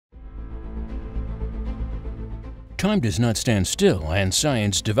Time does not stand still, and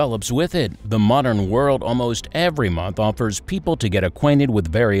science develops with it. The modern world almost every month offers people to get acquainted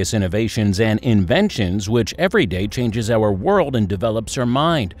with various innovations and inventions which every day changes our world and develops our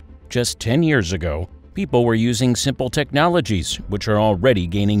mind. Just 10 years ago, people were using simple technologies, which are already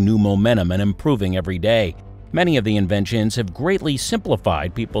gaining new momentum and improving every day. Many of the inventions have greatly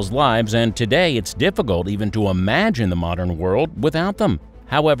simplified people's lives, and today it's difficult even to imagine the modern world without them.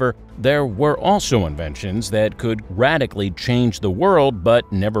 However, there were also inventions that could radically change the world but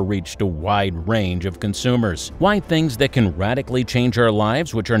never reached a wide range of consumers. Why things that can radically change our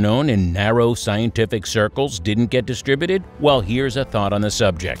lives, which are known in narrow scientific circles, didn't get distributed? Well, here's a thought on the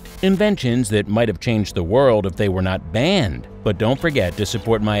subject. Inventions that might have changed the world if they were not banned. But don't forget to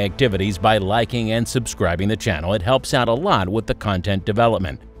support my activities by liking and subscribing the channel. It helps out a lot with the content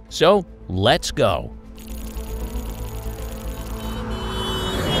development. So, let's go!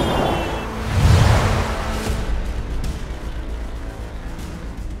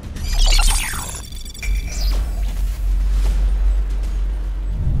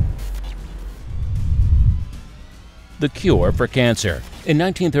 The cure for cancer. In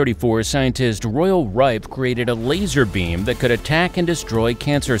 1934, scientist Royal Rife created a laser beam that could attack and destroy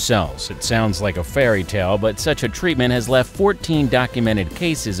cancer cells. It sounds like a fairy tale, but such a treatment has left 14 documented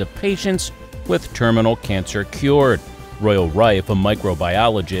cases of patients with terminal cancer cured. Royal Rife, a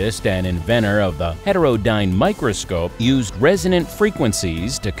microbiologist and inventor of the heterodyne microscope, used resonant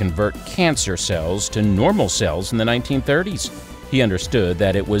frequencies to convert cancer cells to normal cells in the 1930s. He understood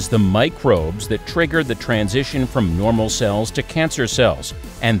that it was the microbes that triggered the transition from normal cells to cancer cells,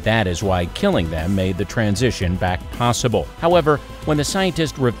 and that is why killing them made the transition back possible. However, when the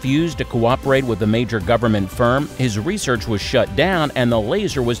scientist refused to cooperate with a major government firm, his research was shut down and the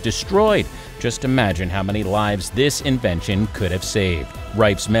laser was destroyed. Just imagine how many lives this invention could have saved.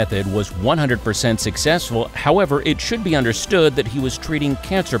 Rife's method was 100% successful. However, it should be understood that he was treating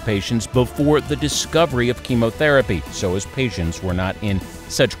cancer patients before the discovery of chemotherapy, so his patients were not in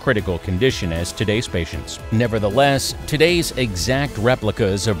such critical condition as today's patients. Nevertheless, today's exact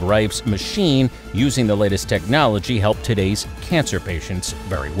replicas of Rife's machine using the latest technology help today's cancer patients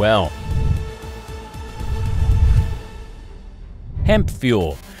very well. Hemp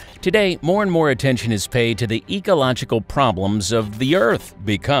Fuel. Today, more and more attention is paid to the ecological problems of the Earth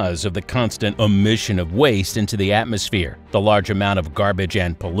because of the constant emission of waste into the atmosphere, the large amount of garbage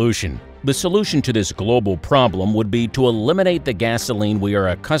and pollution. The solution to this global problem would be to eliminate the gasoline we are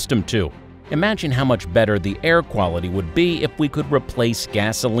accustomed to. Imagine how much better the air quality would be if we could replace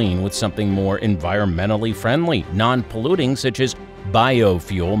gasoline with something more environmentally friendly, non-polluting, such as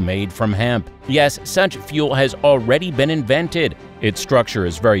biofuel made from hemp. Yes, such fuel has already been invented. Its structure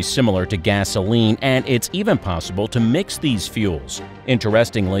is very similar to gasoline, and it's even possible to mix these fuels.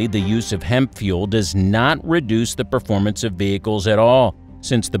 Interestingly, the use of hemp fuel does not reduce the performance of vehicles at all.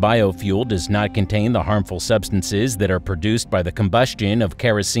 Since the biofuel does not contain the harmful substances that are produced by the combustion of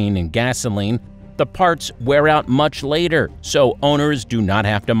kerosene and gasoline, the parts wear out much later, so owners do not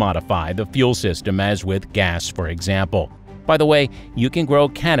have to modify the fuel system as with gas, for example. By the way, you can grow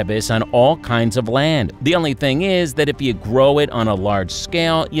cannabis on all kinds of land. The only thing is that if you grow it on a large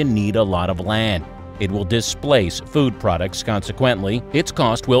scale, you need a lot of land. It will displace food products. Consequently, its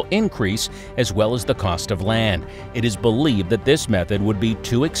cost will increase as well as the cost of land. It is believed that this method would be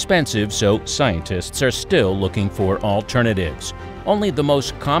too expensive, so scientists are still looking for alternatives. Only the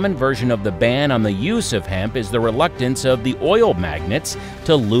most common version of the ban on the use of hemp is the reluctance of the oil magnates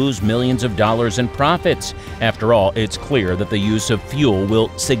to lose millions of dollars in profits. After all, it's clear that the use of fuel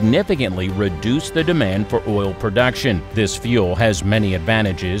will significantly reduce the demand for oil production. This fuel has many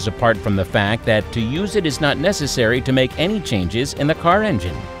advantages apart from the fact that to use it is not necessary to make any changes in the car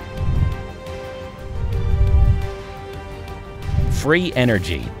engine. Free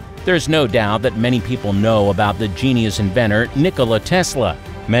energy. There's no doubt that many people know about the genius inventor Nikola Tesla.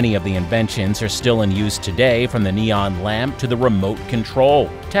 Many of the inventions are still in use today, from the neon lamp to the remote control.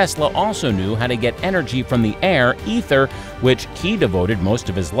 Tesla also knew how to get energy from the air, ether, which he devoted most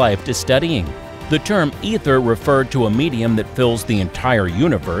of his life to studying. The term ether referred to a medium that fills the entire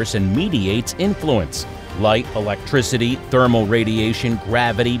universe and mediates influence. Light, electricity, thermal radiation,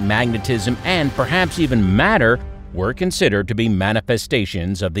 gravity, magnetism, and perhaps even matter were considered to be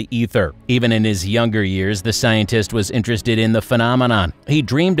manifestations of the ether. Even in his younger years, the scientist was interested in the phenomenon. He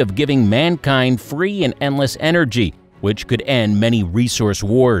dreamed of giving mankind free and endless energy, which could end many resource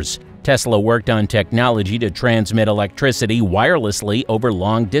wars. Tesla worked on technology to transmit electricity wirelessly over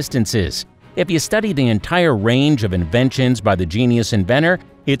long distances. If you study the entire range of inventions by the genius inventor,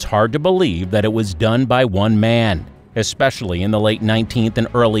 it's hard to believe that it was done by one man, especially in the late 19th and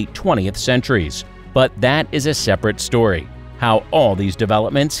early 20th centuries. But that is a separate story, how all these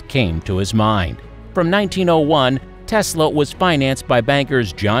developments came to his mind. From 1901, Tesla was financed by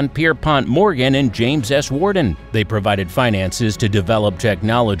bankers John Pierpont Morgan and James S. Warden. They provided finances to develop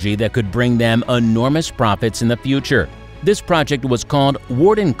technology that could bring them enormous profits in the future. This project was called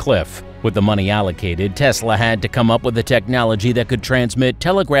Wardenclyffe. With the money allocated, Tesla had to come up with a technology that could transmit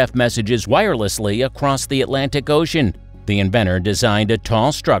telegraph messages wirelessly across the Atlantic Ocean. The inventor designed a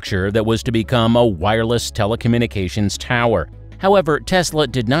tall structure that was to become a wireless telecommunications tower. However, Tesla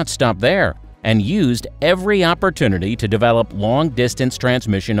did not stop there and used every opportunity to develop long-distance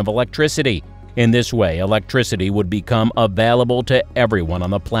transmission of electricity. In this way, electricity would become available to everyone on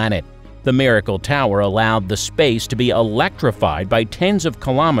the planet. The Miracle Tower allowed the space to be electrified by tens of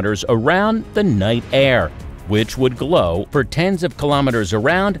kilometers around the night air, which would glow for tens of kilometers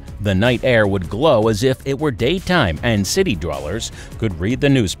around. The night air would glow as if it were daytime, and city dwellers could read the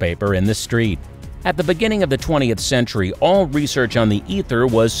newspaper in the street. At the beginning of the 20th century, all research on the ether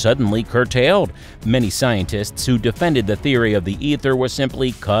was suddenly curtailed. Many scientists who defended the theory of the ether were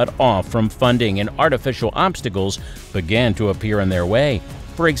simply cut off from funding, and artificial obstacles began to appear in their way.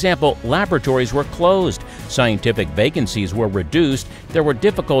 For example, laboratories were closed, scientific vacancies were reduced, there were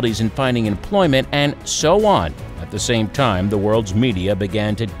difficulties in finding employment, and so on. At the same time, the world's media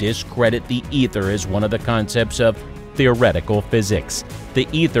began to discredit the ether as one of the concepts of theoretical physics. The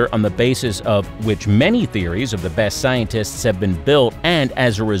ether, on the basis of which many theories of the best scientists have been built, and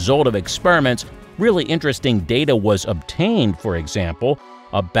as a result of experiments, really interesting data was obtained, for example,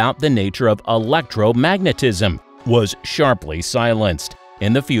 about the nature of electromagnetism, was sharply silenced.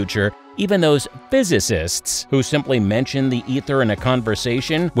 In the future, even those physicists who simply mentioned the ether in a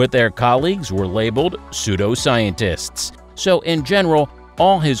conversation with their colleagues were labeled pseudoscientists. So in general,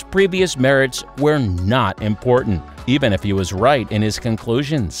 all his previous merits were not important, even if he was right in his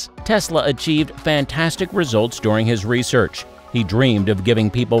conclusions. Tesla achieved fantastic results during his research. He dreamed of giving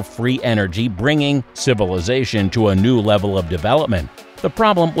people free energy, bringing civilization to a new level of development. The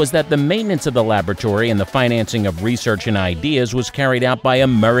problem was that the maintenance of the laboratory and the financing of research and ideas was carried out by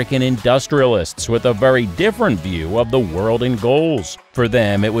American industrialists with a very different view of the world and goals. For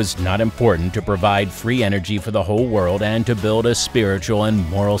them, it was not important to provide free energy for the whole world and to build a spiritual and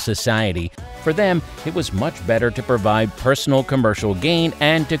moral society. For them, it was much better to provide personal commercial gain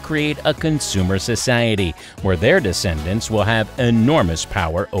and to create a consumer society where their descendants will have enormous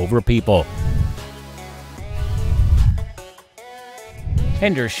power over people.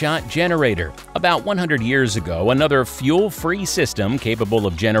 Hendershot generator. About 100 years ago, another fuel-free system capable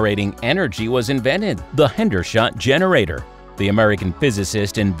of generating energy was invented, the Hendershot generator. The American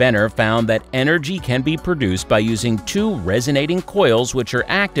physicist inventor found that energy can be produced by using two resonating coils which are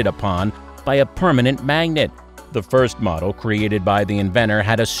acted upon by a permanent magnet. The first model created by the inventor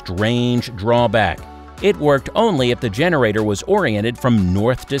had a strange drawback. It worked only if the generator was oriented from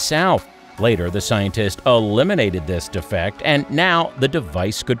north to south. Later, the scientist eliminated this defect, and now the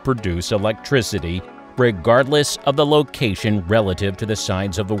device could produce electricity regardless of the location relative to the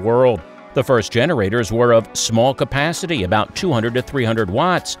sides of the world. The first generators were of small capacity, about 200 to 300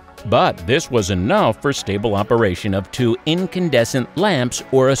 watts, but this was enough for stable operation of two incandescent lamps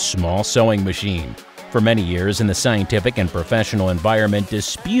or a small sewing machine. For many years in the scientific and professional environment,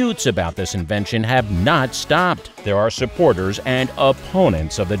 disputes about this invention have not stopped. There are supporters and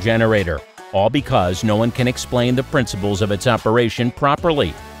opponents of the generator, all because no one can explain the principles of its operation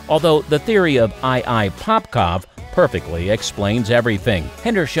properly. Although the theory of I.I. Popkov perfectly explains everything.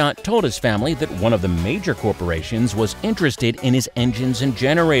 Hendershot told his family that one of the major corporations was interested in his engines and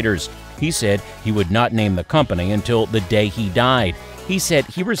generators. He said he would not name the company until the day he died. He said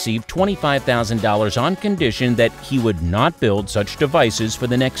he received $25,000 on condition that he would not build such devices for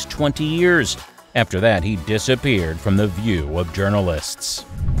the next 20 years. After that, he disappeared from the view of journalists.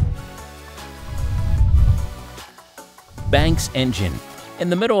 Banks engine. In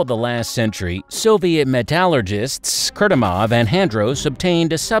the middle of the last century, Soviet metallurgists Kurtumov and Handros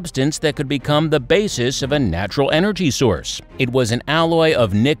obtained a substance that could become the basis of a natural energy source. It was an alloy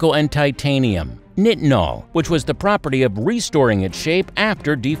of nickel and titanium, nitinol, which was the property of restoring its shape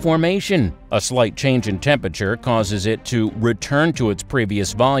after deformation. A slight change in temperature causes it to return to its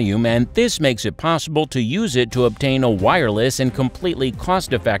previous volume, and this makes it possible to use it to obtain a wireless and completely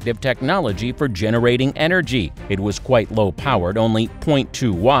cost-effective technology for generating energy. It was quite low-powered, only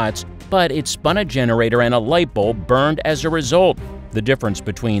 0.2 watts, but it spun a generator and a light bulb burned as a result. The difference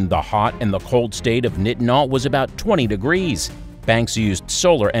between the hot and the cold state of nitinol was about 20 degrees. Banks used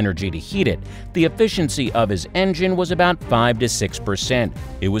solar energy to heat it. The efficiency of his engine was about 5 to 6%.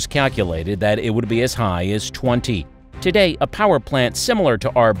 It was calculated that it would be as high as 20. Today, a power plant similar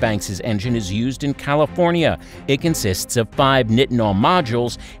to R. Banks's engine is used in California. It consists of 5 nitinol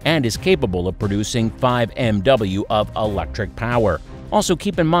modules and is capable of producing 5 MW of electric power. Also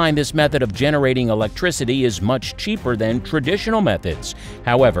keep in mind this method of generating electricity is much cheaper than traditional methods.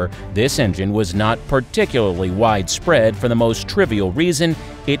 However, this engine was not particularly widespread for the most trivial reason: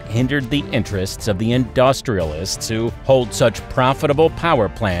 it hindered the interests of the industrialists who hold such profitable power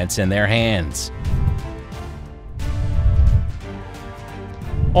plants in their hands.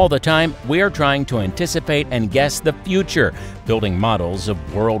 All the time, we are trying to anticipate and guess the future, building models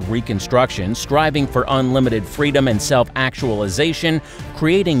of world reconstruction, striving for unlimited freedom and self-actualization,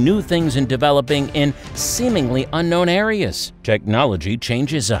 creating new things and developing in seemingly unknown areas. Technology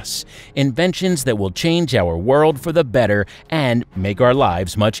changes us. Inventions that will change our world for the better and make our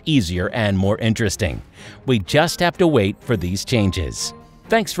lives much easier and more interesting. We just have to wait for these changes.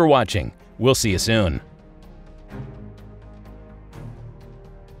 Thanks for watching. We'll see you soon.